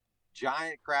there's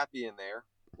giant crappie in there,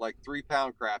 like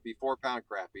 3-pound crappie, 4-pound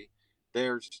crappie.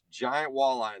 There's giant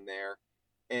walleye in there.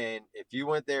 And if you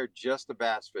went there just to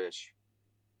bass fish,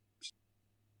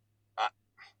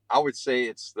 I would say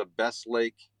it's the best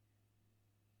lake,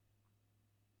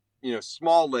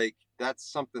 small lake. That's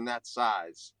something that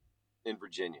size in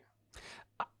Virginia.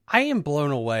 I am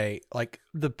blown away. Like,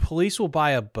 the police will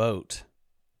buy a boat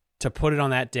to put it on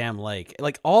that damn lake.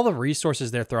 Like, all the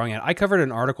resources they're throwing at. I covered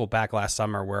an article back last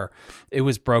summer where it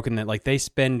was broken that, like, they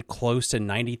spend close to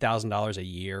 $90,000 a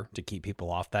year to keep people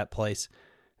off that place.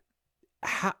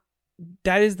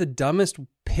 That is the dumbest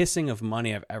pissing of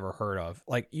money I've ever heard of.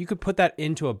 Like, you could put that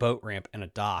into a boat ramp and a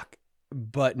dock,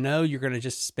 but no, you're going to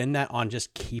just spend that on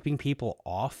just keeping people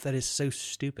off. That is so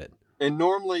stupid. And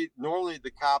normally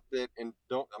the cop I'm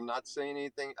not saying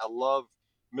anything. I love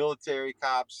military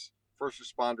cops, first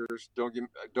responders. Don't get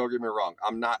me wrong.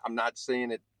 I'm not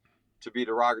saying it to be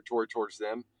derogatory towards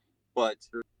them, but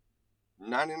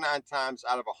 99 times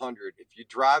out of 100, if you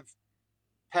drive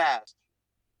past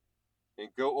and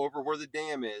go over where the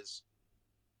dam is,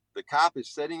 the cop is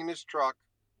sitting in his truck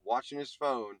watching his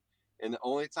phone, and the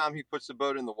only time he puts the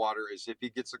boat in the water is if he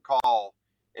gets a call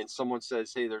and someone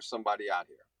says, hey, there's somebody out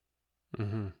here.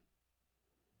 Mm-hmm.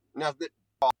 Now,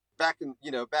 back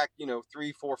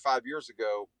 3, 4, 5 years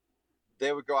ago,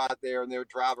 they would go out there and they would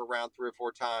drive around 3 or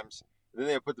 4 times, and then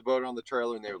they would put the boat on the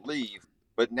trailer and they would leave.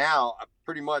 But now,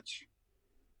 pretty much,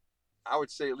 I would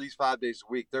say at least 5 days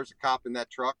a week, there's a cop in that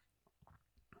truck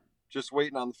just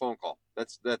waiting on the phone call.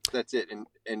 That's it.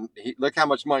 And look how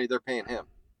much money they're paying him.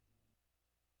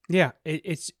 Yeah,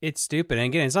 it's stupid. And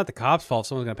again, it's not the cop's fault if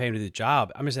someone's going to pay him to do the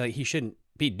job. I'm just saying, like, he shouldn't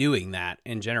be doing that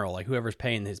in general. Like, whoever's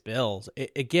paying his bills.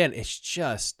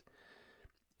 It's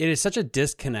it is such a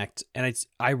disconnect, and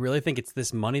I really think it's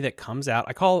this money that comes out.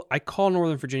 I call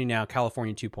Northern Virginia now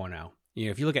California 2.0. You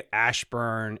know, if you look at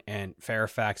Ashburn and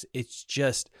Fairfax, it's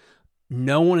just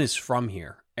no one is from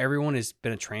here. Everyone has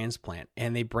been a transplant,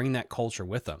 and they bring that culture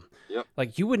with them. Yep.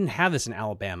 Like, you wouldn't have this in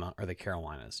Alabama or the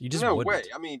Carolinas. You just no wouldn't. way.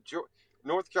 I mean,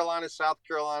 North Carolina, South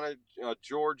Carolina,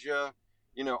 Georgia,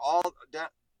 all that,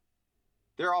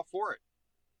 they're all for it.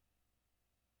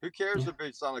 Who cares if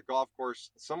it's on a golf course?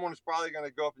 Someone's probably going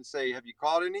to go up and say, "Have you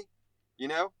caught any?"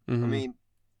 I mean,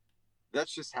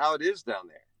 that's just how it is down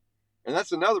there. And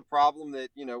that's another problem that,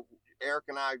 Eric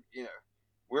and I,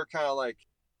 we're kind of like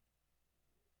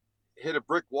hit a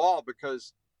brick wall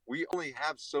because we only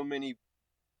have so many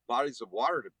bodies of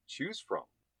water to choose from.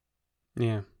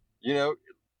 Yeah.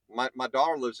 My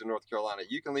daughter lives in North Carolina.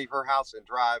 You can leave her house and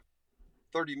drive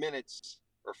 30 minutes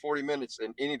or 40 minutes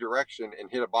in any direction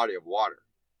and hit a body of water.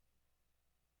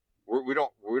 We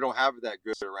don't have that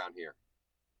good around here.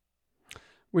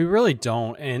 We really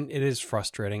don't, and it is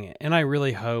frustrating. And I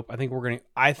really hope. We're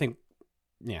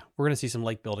gonna see some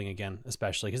lake building again,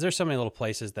 especially because there's so many little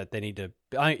places that they need to.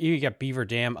 You got Beaver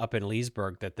Dam up in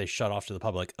Leesburg that they shut off to the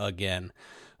public again.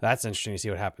 That's interesting to see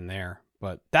what happened there.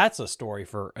 But that's a story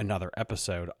for another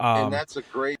episode. And that's a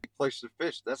great place to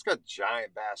fish. That's got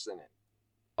giant bass in it.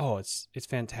 Oh, it's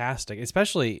fantastic,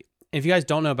 especially if you guys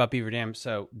don't know about Beaver Dam.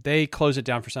 So they closed it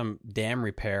down for some dam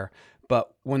repair,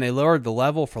 but when they lowered the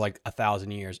level for like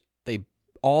 1,000 years,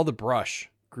 all the brush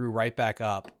grew right back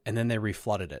up, and then they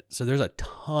reflooded it. So there's a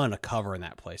ton of cover in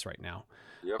that place right now.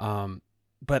 Yep.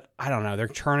 But I don't know. They're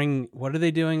turning. What are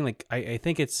they doing? Like I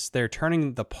think they're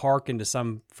turning the park into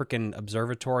some freaking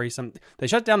observatory. They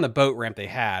shut down the boat ramp they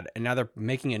had, and now they're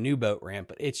making a new boat ramp.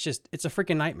 But it's a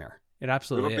freaking nightmare. It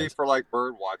absolutely It'll be for like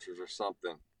bird watchers or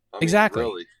something. Exactly.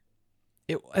 Really.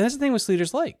 And that's the thing with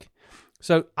Sleeter's Lake.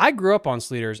 So I grew up on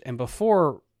Sleeter's, and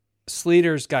before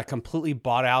Sleeter's got completely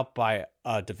bought out by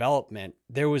development,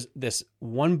 there was this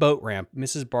one boat ramp,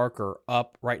 Mrs. Barker,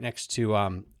 up right next to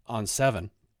on 7.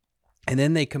 And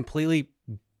then they completely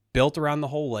built around the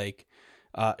whole lake.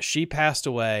 She passed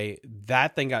away.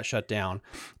 That thing got shut down.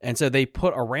 And so they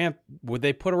put a ramp. Would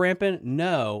they put a ramp in?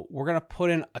 No. We're going to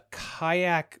put in a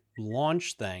kayak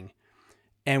launch thing.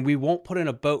 And we won't put in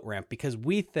a boat ramp because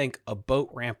we think a boat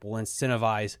ramp will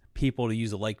incentivize people to use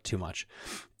the lake too much.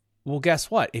 Well, guess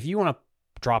what? If you want to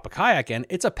drop a kayak in,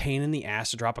 it's a pain in the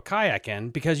ass to drop a kayak in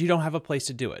because you don't have a place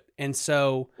to do it. And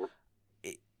so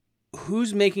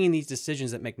who's making these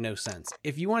decisions that make no sense?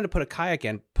 If you wanted to put a kayak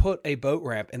in, put a boat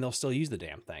ramp and they'll still use the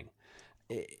damn thing.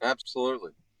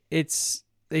 Absolutely.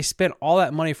 They spent all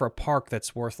that money for a park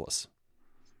that's worthless.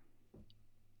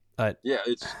 Yeah,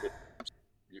 it's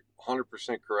 100%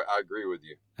 correct. I agree with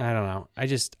you. I don't know.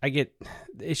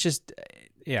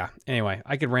 Yeah. Anyway,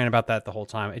 I could rant about that the whole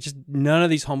time. It's just none of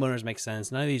these homeowners make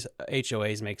sense. None of these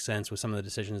HOAs make sense with some of the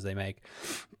decisions they make.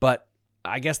 But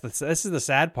I guess this is the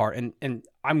sad part. And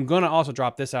I'm going to also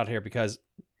drop this out here because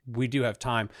we do have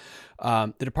time.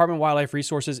 The Department of Wildlife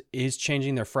Resources is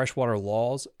changing their freshwater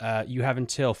laws. You have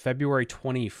until February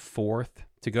 24th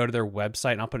to go to their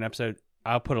website, and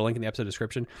I'll put a link in the episode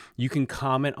description. You can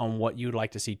comment on what you'd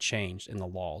like to see changed in the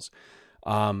laws.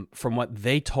 From what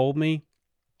they told me,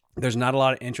 there's not a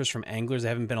lot of interest from anglers. There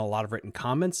haven't been a lot of written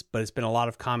comments, but it's been a lot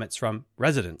of comments from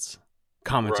residents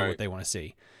commenting on what they want to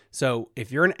see. So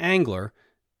if you're an angler,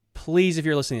 please, if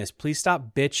you're listening to this, please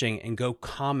stop bitching and go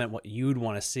comment what you'd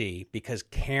want to see, because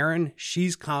Karen,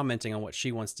 she's commenting on what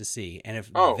she wants to see. And if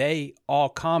they all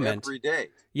comment every day.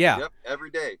 Yeah. Yep,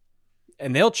 every day.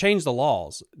 And they'll change the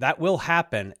laws. That will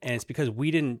happen. And it's because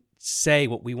we didn't say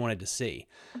what we wanted to see.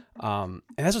 And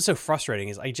that's what's so frustrating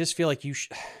is I just feel like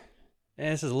and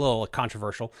this is a little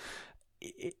controversial.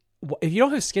 If you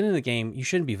don't have skin in the game, you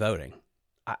shouldn't be voting.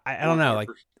 I don't know. Like,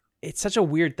 it's such a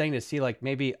weird thing to see, like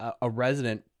maybe a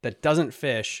resident that doesn't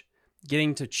fish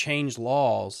getting to change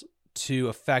laws to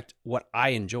affect what I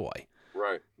enjoy.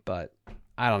 Right. But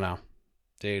I don't know.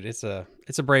 Dude, it's a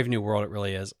brave new world. It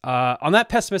really is. On that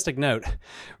pessimistic note,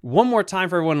 one more time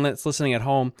for everyone that's listening at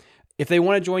home, if they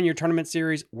want to join your tournament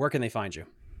series, where can they find you?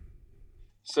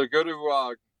 So go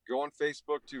on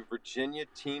Facebook to Virginia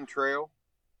Team Trail.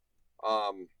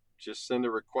 Just send a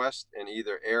request, and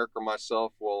either Eric or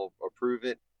myself will approve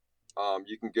it.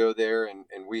 You can go there, and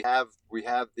we have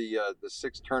the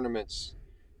 6 tournaments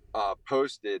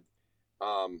posted,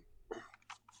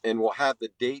 and we'll have the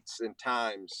dates and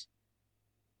times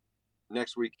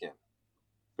next weekend,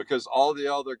 because all the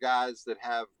other guys that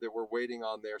we're waiting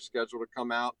on their schedule to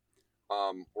come out,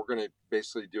 we're going to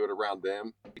basically do it around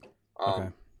them. Okay.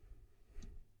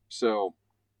 So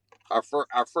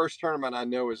our first tournament I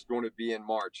know is going to be in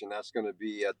March, and that's going to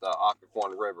be at the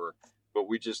Occoquan River, but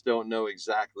we just don't know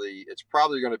exactly. It's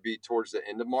probably going to be towards the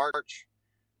end of March,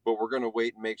 but we're going to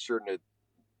wait and make sure that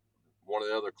one of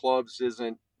the other clubs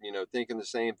isn't, thinking the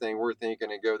same thing we're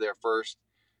thinking and go there first.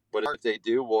 But if they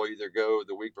do, we'll either go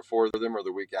the week before them or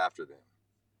the week after them.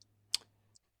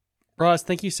 Russ,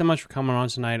 thank you so much for coming on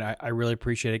tonight. I really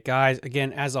appreciate it. Guys,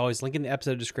 again, as always, link in the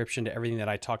episode description to everything that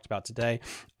I talked about today.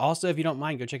 Also, if you don't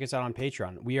mind, go check us out on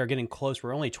Patreon. We are getting close.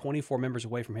 We're only 24 members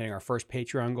away from hitting our first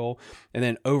Patreon goal. And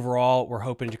then overall, we're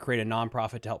hoping to create a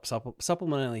nonprofit to help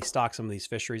supplementally stock some of these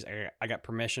fisheries. I got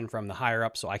permission from the higher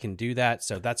up, so I can do that.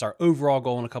 So that's our overall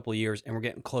goal in a couple of years, and we're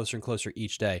getting closer and closer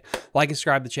each day. Like and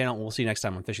subscribe to the channel, and we'll see you next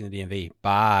time on Fishing the DMV.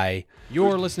 Bye.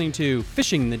 You're listening to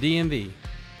Fishing the DMV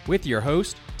with your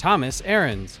host, Thomas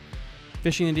Ahrens.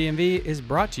 Fishing the DMV is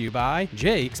brought to you by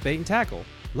Jake's Bait and Tackle,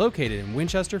 located in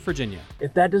Winchester, Virginia.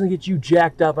 If that doesn't get you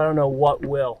jacked up, I don't know what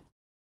will.